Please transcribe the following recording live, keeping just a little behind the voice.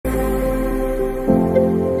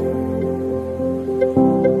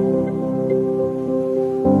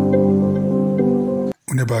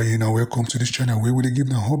Ķpai, and welcome to this channel where we give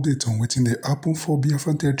an update on what's in the happen for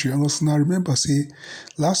Biafran territory. And also now remember, say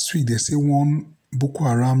last week they say one Boko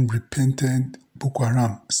Haram repentant Boko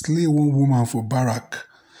Haram slay one woman for barrack.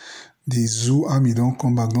 The zoo army don't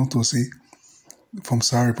come back, don't to say from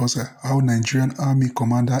Sahara reporter how Nigerian army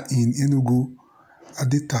commander in Enugu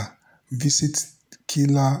Adeta visit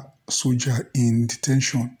killer soldier in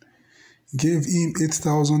detention, gave him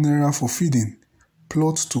 8,000 naira for feeding.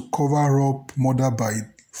 Plot to cover up murder by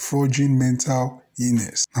fraudulent mental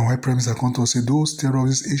illness. Now, why Prime Minister Konto say those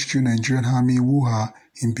terrorists HQ Nigerian army who are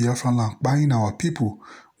in Biafran land buying our people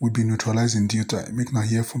will be neutralized in due time. Make now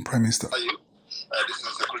hear from Prime Minister. This is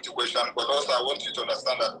a security question, but also I want you to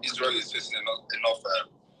understand that Israel is facing enough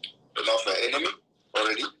enemy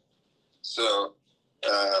already. So,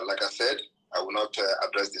 like I said, I will not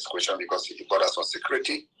address this question because it borders on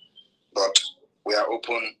security, but we are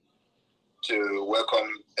open to welcome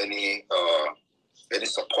any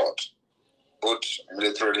support, both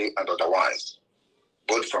militarily and otherwise,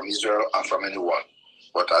 both from Israel and from anyone.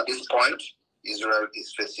 But at this point, Israel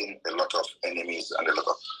is facing a lot of enemies and a lot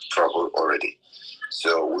of trouble already.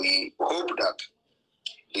 So we hope that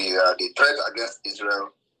the threat against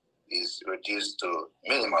Israel is reduced to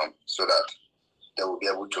minimum so that they will be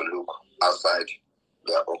able to look outside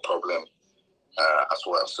their own problem as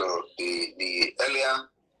well. So the earlier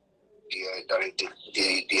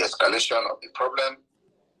the escalation of the problem,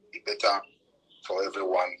 the better for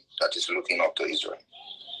everyone that is looking up to Israel.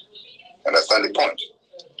 Understand the point?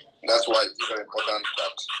 That's why it's very important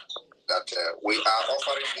that we are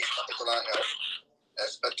offering this particular help,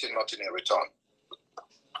 expecting nothing in return.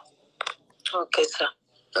 Okay, sir.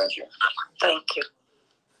 Thank you. Thank you.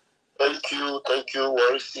 Thank you,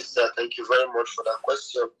 Warri sister. Thank you very much for that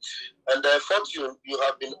question. And Fortune, you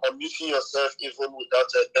have been unmuting yourself even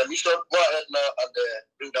without permission. Go ahead now and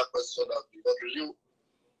bring that question up. Over to you.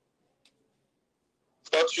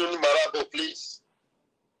 Fortune Marabo, please.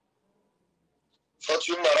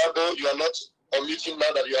 Fortune Marabo, you are not unmuting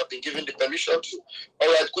now that you have been given the permission to. All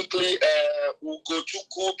right, quickly,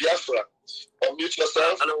 Ugochukwu Biafra, unmute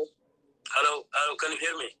yourself. Hello, can you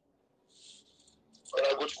hear me?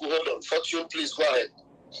 Hold on. Fortune, please go ahead.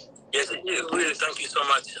 Yes, really, thank you so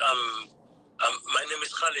much. My name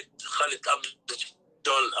is Khalid Abdul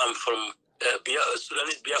John. I'm from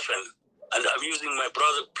Sudanese Biafran, and I'm using my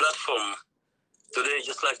brother platform today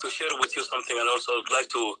just like to share with you something, and also like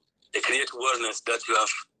to create awareness that you have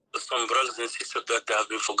some brothers and sisters that have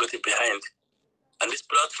been forgotten behind. And this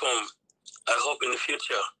platform, I hope in the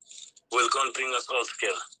future, will go and bring us all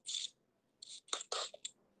together.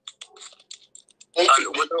 Thank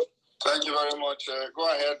you very much. Go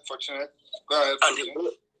ahead, Fortunate. Go ahead.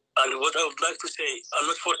 And what I would like to say, I'm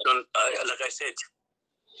not Fortune, like I said,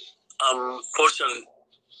 I'm Fortune,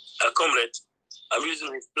 a comrade. I'm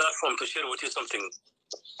using this platform to share with you something.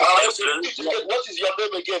 What is your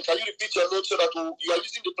name again? Can you repeat your name so that you are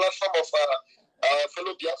using the platform of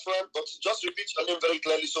fellow Biafran, but just repeat your name very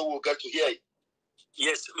clearly so we'll get to hear it.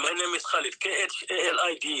 Yes, my name is Khalid, Khalid.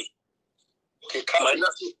 Okay, Khalid.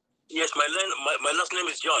 Yes, my last name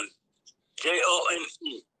is John, Jone.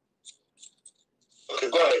 Okay,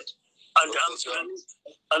 go ahead. And I'm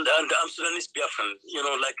Sudanese Biafran.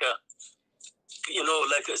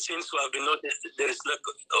 Since we have been noticed, there is lack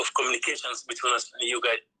of communications between us and you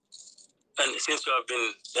guys. And since we have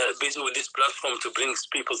been busy with this platform to bring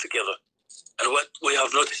people together, and what we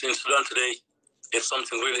have noticed in Sudan today is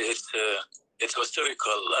something really it's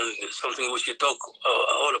historical and something we should talk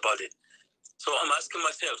all about it. So I'm asking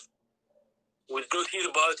myself, we don't hear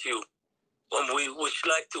about you. We would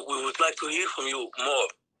like to hear from you more.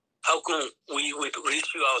 How can we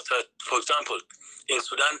reach you outside, for example, in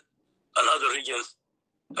Sudan and other regions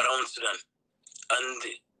around Sudan? And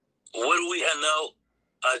where we are now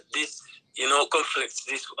at this, conflicts,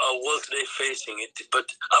 this our world today facing it, but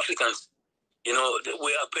Africans, we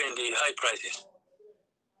are paying the high prices.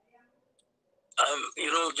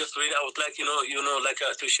 Just really, I would like,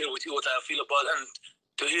 to share with you what I feel about and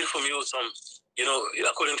to hear from you some,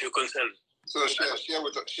 according to your concern. So share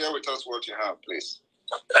with us what you have, please.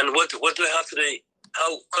 And what do I have today?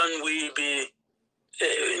 How can we be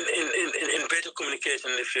in better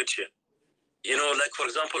communication in the future? For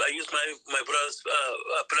example, I use my brother's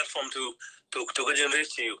platform to get and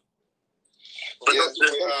reach to you. But yes,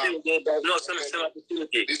 there's no some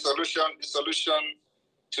opportunity. The solution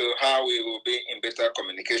to how we will be in better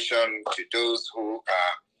communication to those who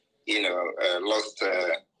are, lost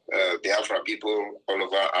Biafra people all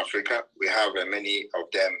over Africa. We have many of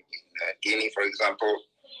them in Guinea, for example,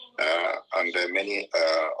 and many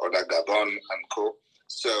other Gabon and co.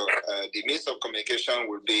 So the means of communication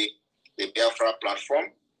will be the Biafra platform,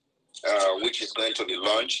 which is going to be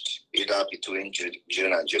launched either between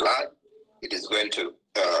June and July. It is going to,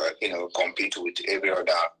 compete with every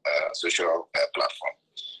other social platform.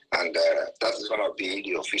 And that is going to be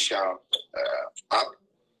the official app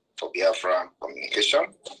for Biafra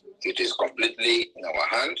communication. It is completely in our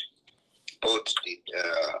hand. Both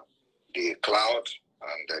the cloud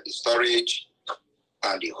and the storage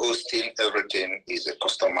and the hosting, everything is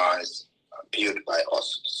customized, built by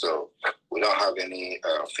us. So we don't have any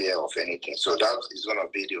fear of anything. So that is going to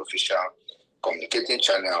be the official communicating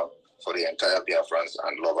channel for the entire Biafrans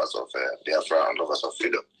and lovers of Biafra and lovers of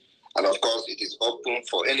freedom. And of course, it is open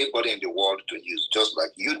for anybody in the world to use, just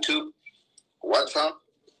like YouTube, WhatsApp,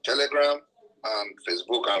 Telegram, and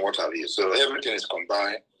Facebook, and what have you. So everything is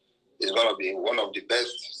combined. It's going to be one of the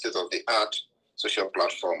best state-of-the-art social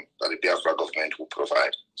platform that the Biafra government will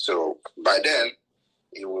provide. So by then,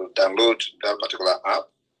 you will download that particular app,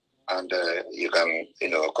 and you can,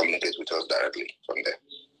 communicate with us directly from there.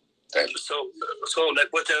 Thank you. So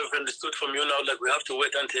like what I've understood from you now, like we have to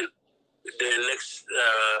wait until the next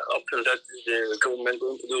option that the government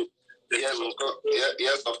going to do. Yes,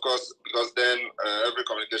 of course, because then every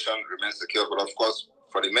communication remains secure. But of course,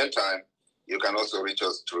 for the meantime, you can also reach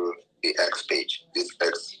us through the X page. This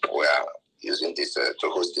X, we are using this to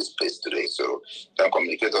host this place today. So you can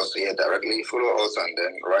communicate us here directly, follow us, and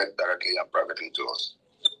then write directly and privately to us.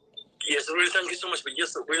 Yes, really, thank you so much. But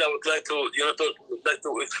just really, I would like to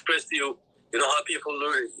express to you, how people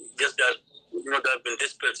just that, that have been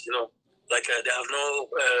desperate, like they have no,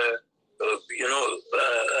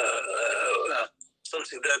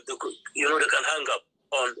 something that they can hang up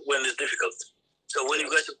on when it's difficult. So when you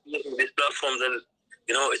guys are using this platform, then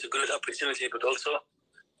it's a great opportunity. But also,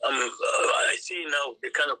 I see now the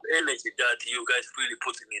kind of energy that you guys really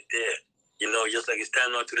putting in there. Just like it's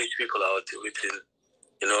time now to reach people out within.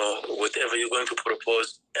 Whatever you're going to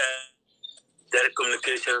propose, direct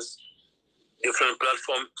communications, different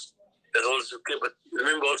platforms, that also okay. But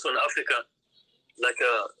remember also in Africa, like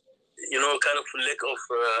kind of lack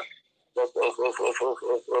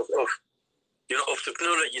of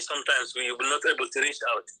technology. Sometimes we were not able to reach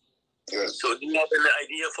out. Yes. So do you have an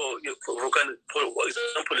idea for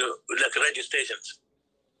example, like radio stations?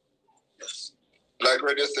 Yes. Like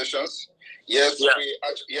radio stations? Yes.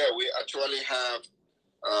 Yeah. We actually have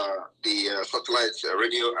the satellite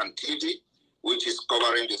radio and TV, which is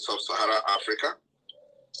covering the sub-Saharan Africa.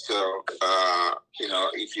 So,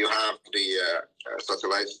 if you have the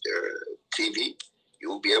satellite TV, you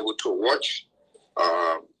will be able to watch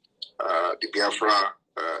the Biafra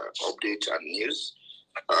update and news.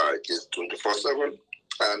 It is 24/7,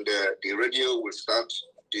 and the radio will start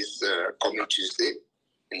this coming Tuesday.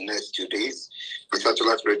 In the next 2 days, the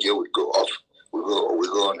satellite radio will go off. We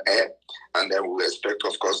go on air, and then we expect,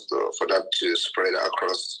 of course, for that to spread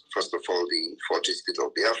across, first of all, the 40 states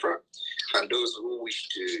of Biafra, and those who wish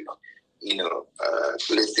to,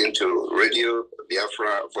 listen to radio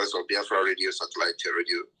Biafra, Voice of Biafra radio, satellite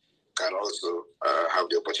radio, can also have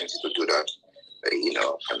the opportunity to do that,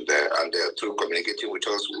 and through communicating with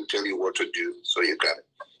us, we'll tell you what to do, so you can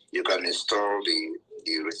install the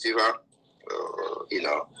receiver,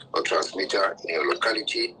 or transmitter in your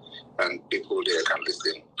locality, and people there can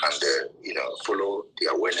listen and follow the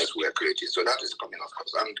awareness we are creating. So that is coming, of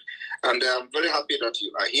course. And I'm very happy that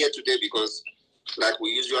you are here today, because like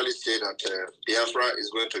we usually say that Biafra is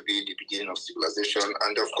going to be the beginning of civilization,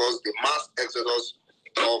 and of course the mass exodus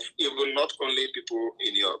of even not only people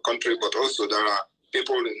in your country, but also there are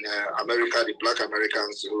people in America, the Black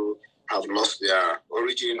Americans who have lost their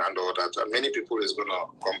origin and all that, and many people is going to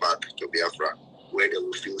come back to Biafra where they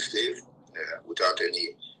will feel safe without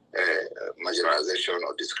any marginalization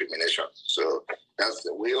or discrimination. So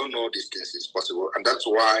we all know these things is possible, and that's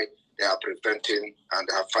why they are preventing and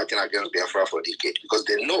they are fighting against Biafra for decades, because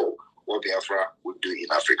they know what Biafra would do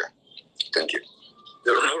in Africa. Thank you.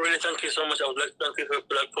 Really, thank you so much. I would like to thank you for your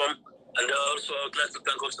platform, and also I would like to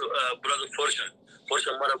thank also Brother Fortune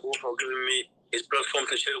Marabu, for giving me his platform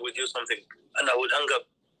to share with you something, and I would hang up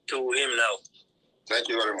to him now. Thank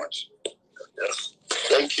you very much. Yes.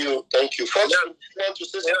 Thank you. First, you want to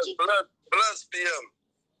say something? Bless PM.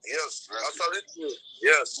 Yes, I salute you.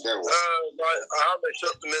 Yes. I have a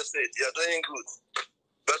short message. You're doing good.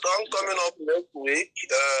 But I'm coming up next week.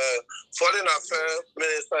 Foreign Affairs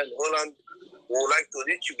Minister in Holland would like to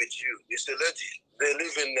reach with you. It's a lady. They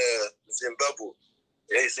live in Zimbabwe.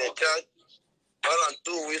 He's in charge. 1 and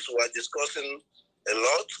 2 weeks we are discussing a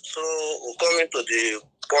lot. So we're coming to the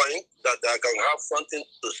point that I can have something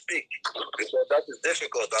to speak, because that is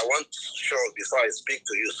difficult. I want to show before I speak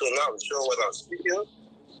to you. So now I'm sure what I'm speaking.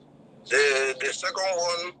 The second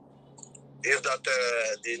one, is that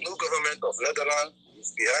the new government of Netherlands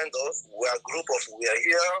is behind us. We are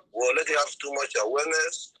here. We already have too much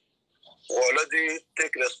awareness. We already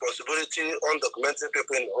take responsibility on documenting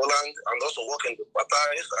people in Holland and also work in the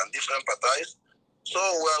parties and different parties. So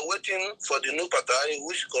we are waiting for the new party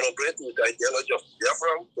which collaborate with the ideology of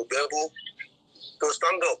Biafra to be able to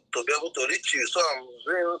stand up, to be able to reach you. So I'm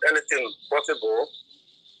doing anything possible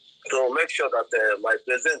to make sure that my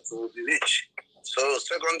presence will be reached. So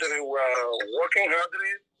secondly, we are working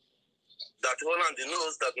hardly that Holland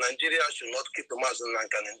knows that Nigeria should not keep the Muslim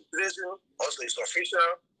in prison. Also, it's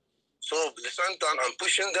official. So at the same time, I'm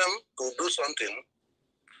pushing them to do something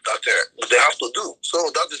that they have to do. So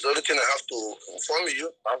that is the only thing I have to inform you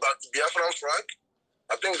about Biafran flag.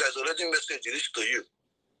 I think there's already a message reached to you.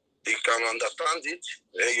 You can understand it.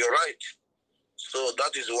 You're right. So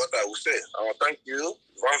that is what I will say. Thank you,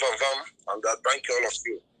 and thank you all of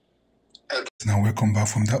you. Now welcome back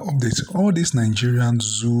from that update. All these Nigerian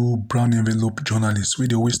zoo brown envelope journalists, we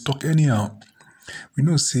always talk anyhow. We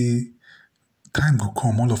know say time will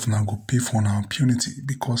come, all of them go pay for our impunity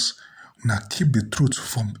because we keep the truth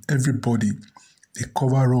from everybody. They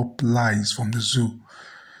cover up lies from the zoo.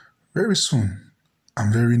 Very soon,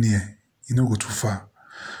 I'm very near. You know, go too far.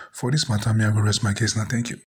 For this matter, I will rest my case now. Thank you.